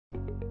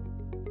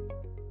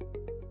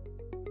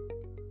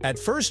At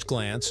first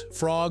glance,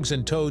 frogs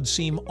and toads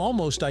seem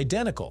almost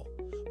identical.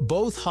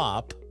 Both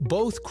hop,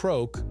 both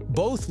croak,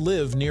 both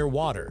live near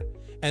water,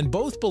 and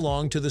both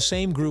belong to the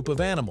same group of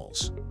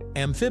animals,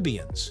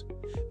 amphibians.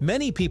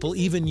 Many people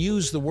even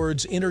use the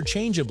words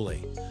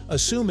interchangeably,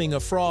 assuming a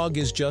frog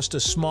is just a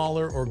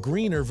smaller or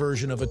greener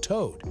version of a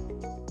toad.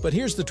 But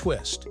here's the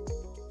twist.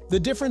 The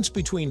difference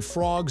between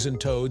frogs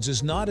and toads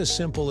is not as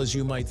simple as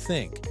you might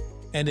think,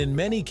 and in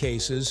many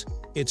cases,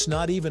 it's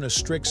not even a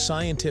strict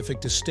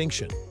scientific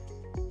distinction.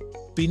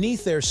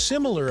 Beneath their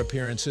similar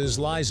appearances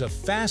lies a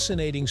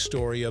fascinating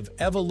story of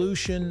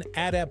evolution,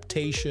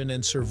 adaptation,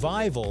 and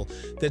survival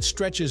that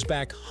stretches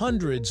back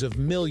hundreds of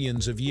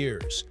millions of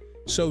years.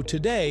 So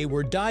today,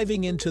 we're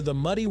diving into the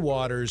muddy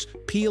waters,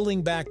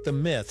 peeling back the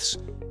myths,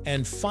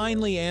 and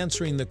finally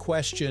answering the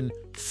question,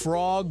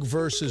 frog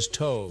versus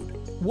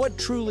toad. What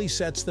truly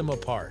sets them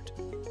apart?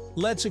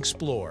 Let's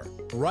explore,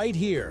 right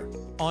here,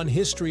 on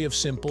History of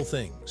Simple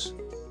Things.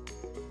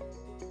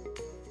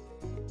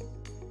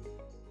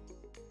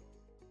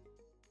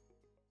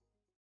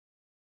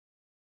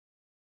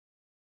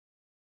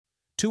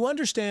 To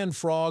understand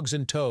frogs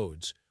and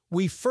toads,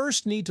 we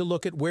first need to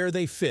look at where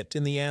they fit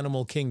in the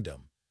animal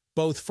kingdom.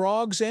 Both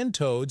frogs and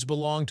toads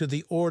belong to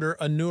the order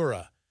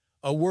Anura,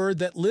 a word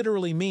that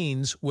literally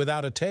means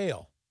without a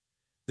tail.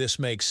 This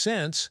makes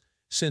sense,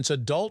 since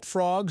adult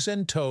frogs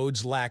and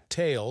toads lack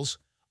tails,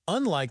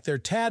 unlike their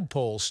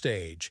tadpole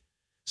stage.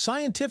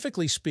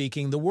 Scientifically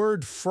speaking, the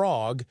word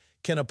frog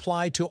can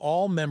apply to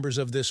all members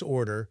of this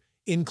order,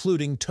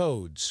 including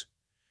toads.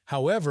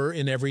 However,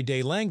 in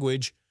everyday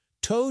language,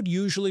 toad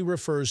usually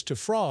refers to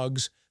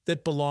frogs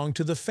that belong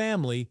to the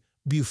family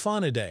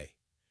Bufonidae.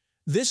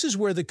 This is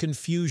where the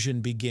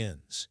confusion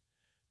begins.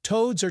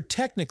 Toads are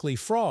technically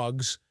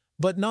frogs,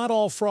 but not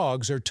all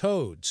frogs are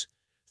toads.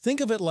 Think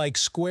of it like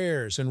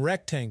squares and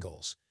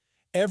rectangles.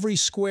 Every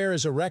square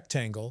is a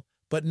rectangle,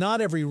 but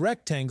not every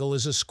rectangle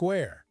is a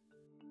square.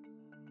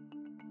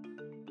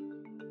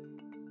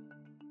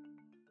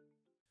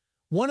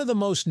 One of the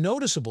most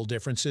noticeable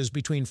differences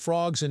between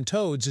frogs and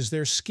toads is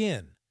their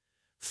skin.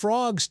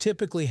 Frogs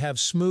typically have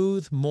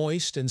smooth,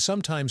 moist, and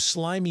sometimes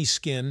slimy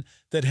skin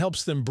that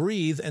helps them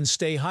breathe and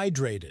stay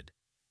hydrated.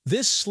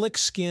 This slick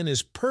skin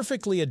is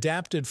perfectly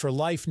adapted for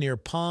life near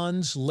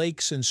ponds,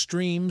 lakes, and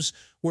streams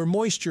where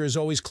moisture is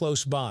always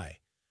close by.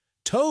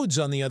 Toads,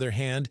 on the other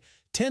hand,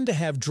 tend to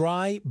have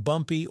dry,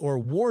 bumpy, or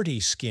warty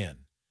skin.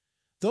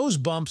 Those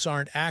bumps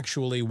aren't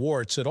actually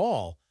warts at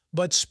all,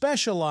 but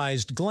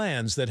specialized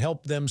glands that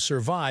help them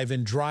survive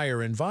in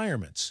drier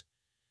environments.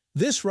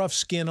 This rough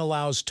skin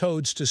allows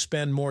toads to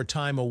spend more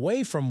time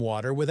away from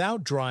water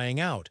without drying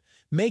out,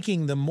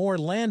 making them more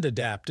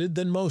land-adapted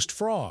than most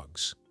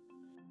frogs.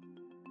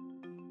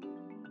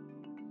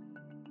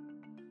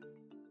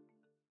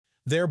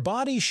 Their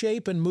body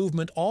shape and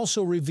movement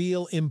also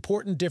reveal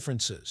important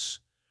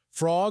differences.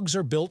 Frogs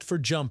are built for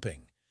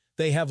jumping.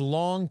 They have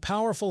long,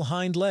 powerful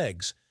hind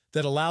legs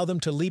that allow them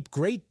to leap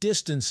great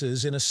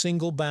distances in a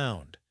single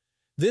bound.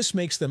 This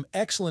makes them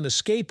excellent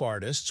escape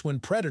artists when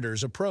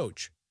predators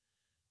approach.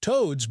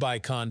 Toads, by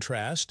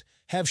contrast,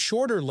 have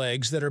shorter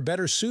legs that are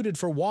better suited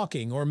for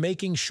walking or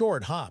making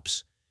short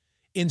hops.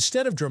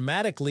 Instead of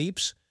dramatic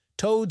leaps,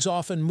 toads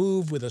often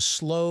move with a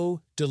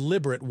slow,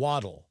 deliberate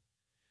waddle.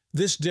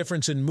 This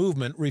difference in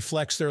movement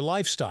reflects their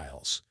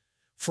lifestyles.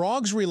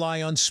 Frogs rely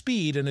on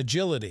speed and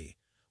agility,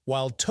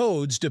 while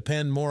toads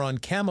depend more on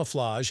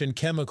camouflage and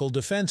chemical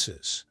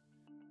defenses.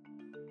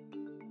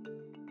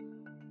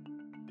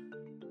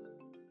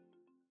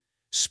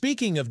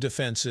 Speaking of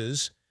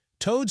defenses,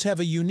 toads have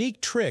a unique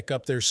trick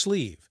up their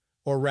sleeve,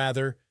 or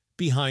rather,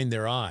 behind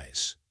their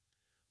eyes.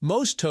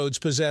 Most toads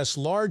possess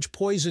large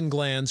poison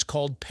glands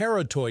called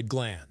parotoid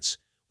glands,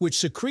 which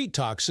secrete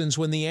toxins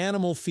when the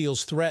animal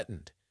feels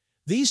threatened.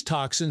 These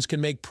toxins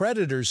can make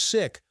predators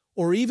sick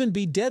or even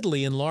be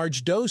deadly in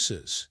large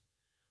doses.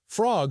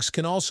 Frogs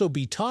can also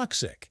be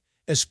toxic,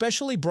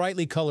 especially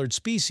brightly colored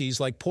species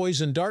like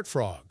poison dart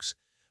frogs,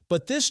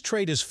 but this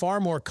trait is far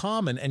more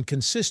common and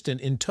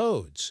consistent in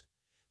toads.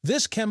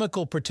 This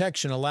chemical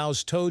protection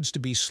allows toads to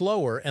be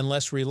slower and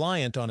less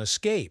reliant on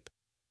escape,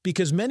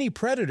 because many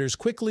predators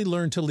quickly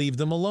learn to leave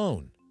them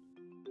alone.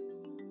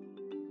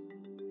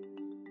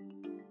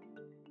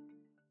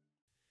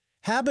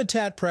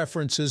 Habitat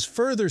preferences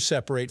further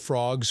separate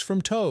frogs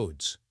from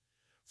toads.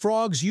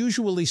 Frogs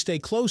usually stay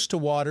close to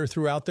water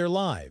throughout their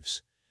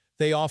lives.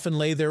 They often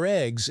lay their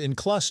eggs in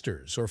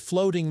clusters or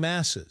floating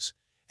masses,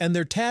 and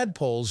their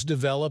tadpoles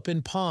develop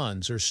in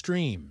ponds or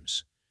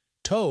streams.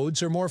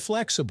 Toads are more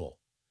flexible.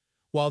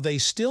 While they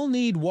still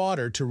need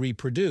water to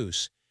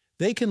reproduce,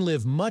 they can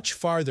live much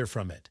farther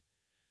from it,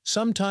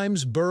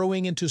 sometimes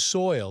burrowing into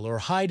soil or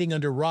hiding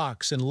under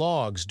rocks and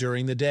logs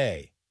during the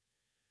day.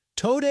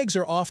 Toad eggs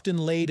are often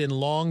laid in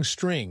long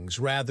strings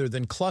rather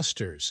than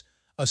clusters,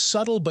 a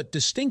subtle but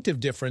distinctive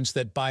difference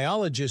that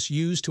biologists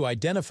use to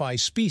identify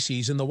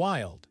species in the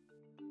wild.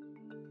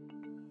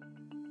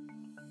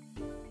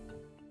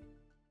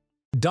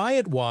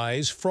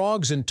 Diet-wise,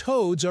 frogs and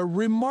toads are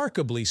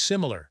remarkably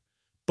similar.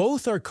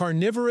 Both are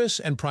carnivorous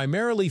and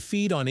primarily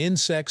feed on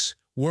insects,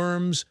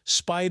 worms,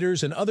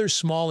 spiders, and other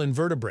small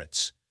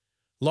invertebrates.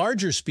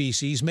 Larger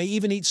species may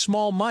even eat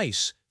small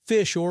mice,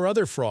 fish, or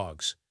other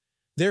frogs.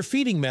 Their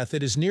feeding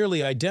method is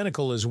nearly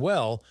identical as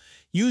well,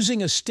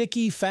 using a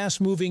sticky,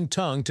 fast-moving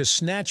tongue to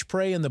snatch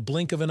prey in the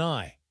blink of an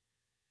eye.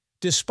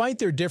 Despite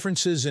their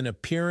differences in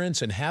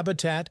appearance and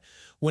habitat,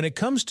 when it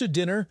comes to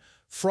dinner,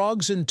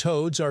 frogs and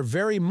toads are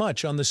very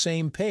much on the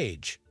same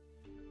page.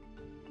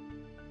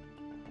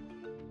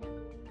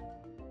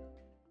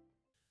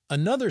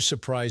 Another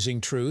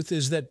surprising truth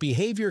is that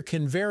behavior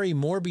can vary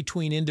more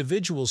between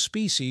individual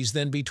species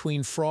than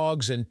between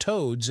frogs and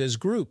toads as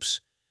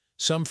groups.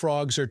 Some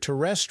frogs are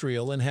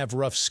terrestrial and have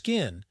rough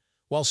skin,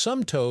 while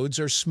some toads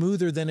are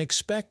smoother than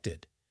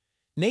expected.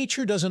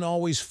 Nature doesn't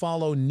always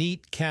follow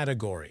neat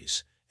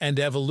categories, and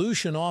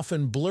evolution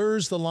often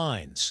blurs the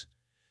lines.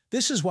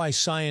 This is why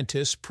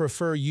scientists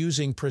prefer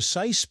using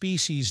precise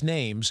species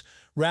names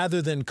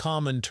rather than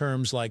common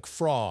terms like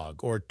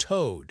frog or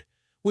toad,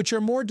 which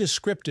are more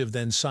descriptive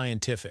than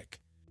scientific.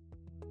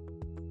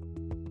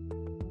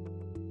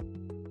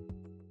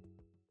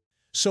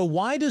 So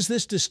why does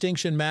this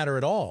distinction matter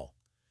at all?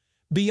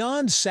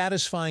 Beyond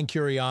satisfying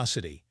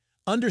curiosity,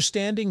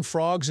 understanding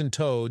frogs and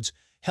toads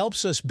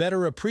helps us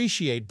better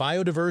appreciate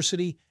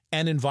biodiversity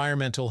and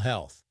environmental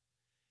health.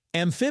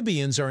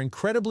 Amphibians are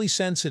incredibly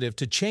sensitive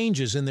to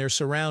changes in their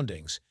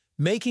surroundings,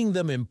 making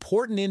them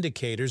important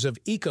indicators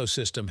of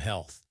ecosystem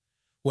health.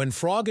 When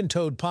frog and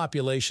toad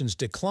populations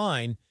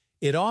decline,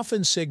 it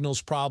often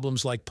signals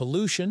problems like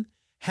pollution,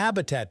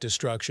 habitat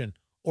destruction,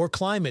 or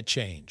climate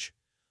change.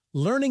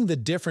 Learning the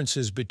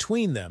differences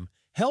between them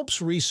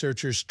helps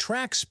researchers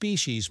track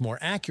species more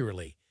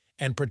accurately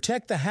and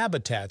protect the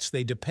habitats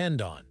they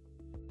depend on.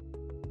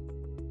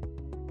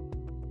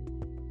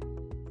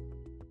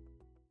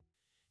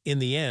 In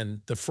the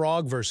end, the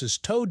frog versus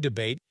toad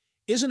debate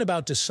isn't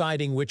about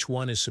deciding which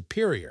one is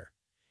superior.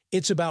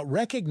 It's about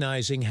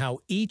recognizing how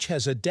each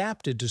has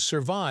adapted to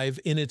survive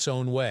in its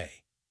own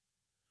way.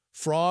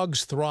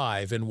 Frogs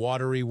thrive in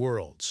watery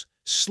worlds,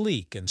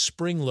 sleek and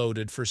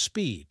spring-loaded for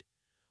speed,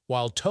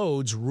 while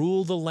toads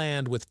rule the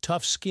land with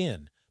tough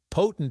skin,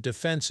 potent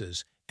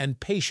defenses, and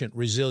patient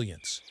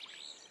resilience.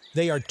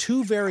 They are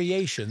two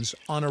variations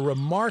on a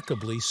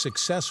remarkably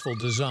successful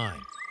design,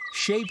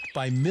 shaped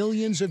by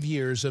millions of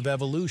years of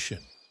evolution.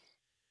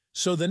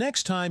 So the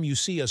next time you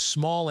see a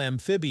small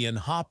amphibian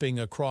hopping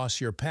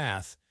across your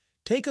path,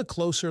 take a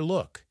closer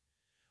look.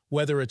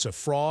 Whether it's a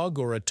frog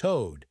or a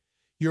toad,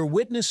 you're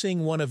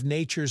witnessing one of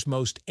nature's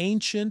most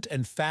ancient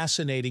and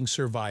fascinating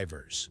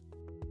survivors.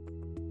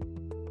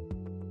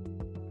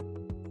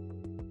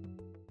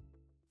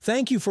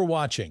 Thank you for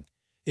watching.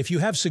 If you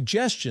have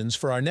suggestions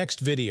for our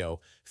next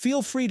video,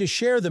 feel free to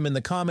share them in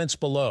the comments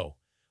below.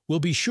 We'll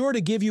be sure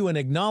to give you an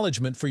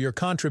acknowledgement for your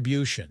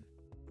contribution.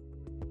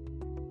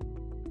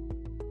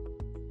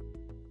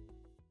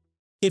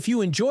 If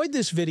you enjoyed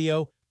this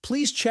video,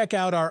 please check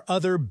out our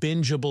other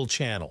bingeable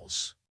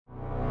channels.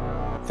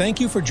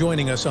 Thank you for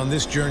joining us on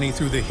this journey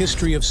through the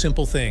history of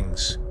simple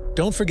things.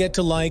 Don't forget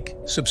to like,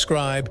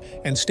 subscribe,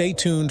 and stay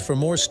tuned for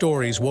more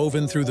stories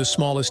woven through the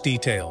smallest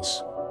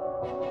details.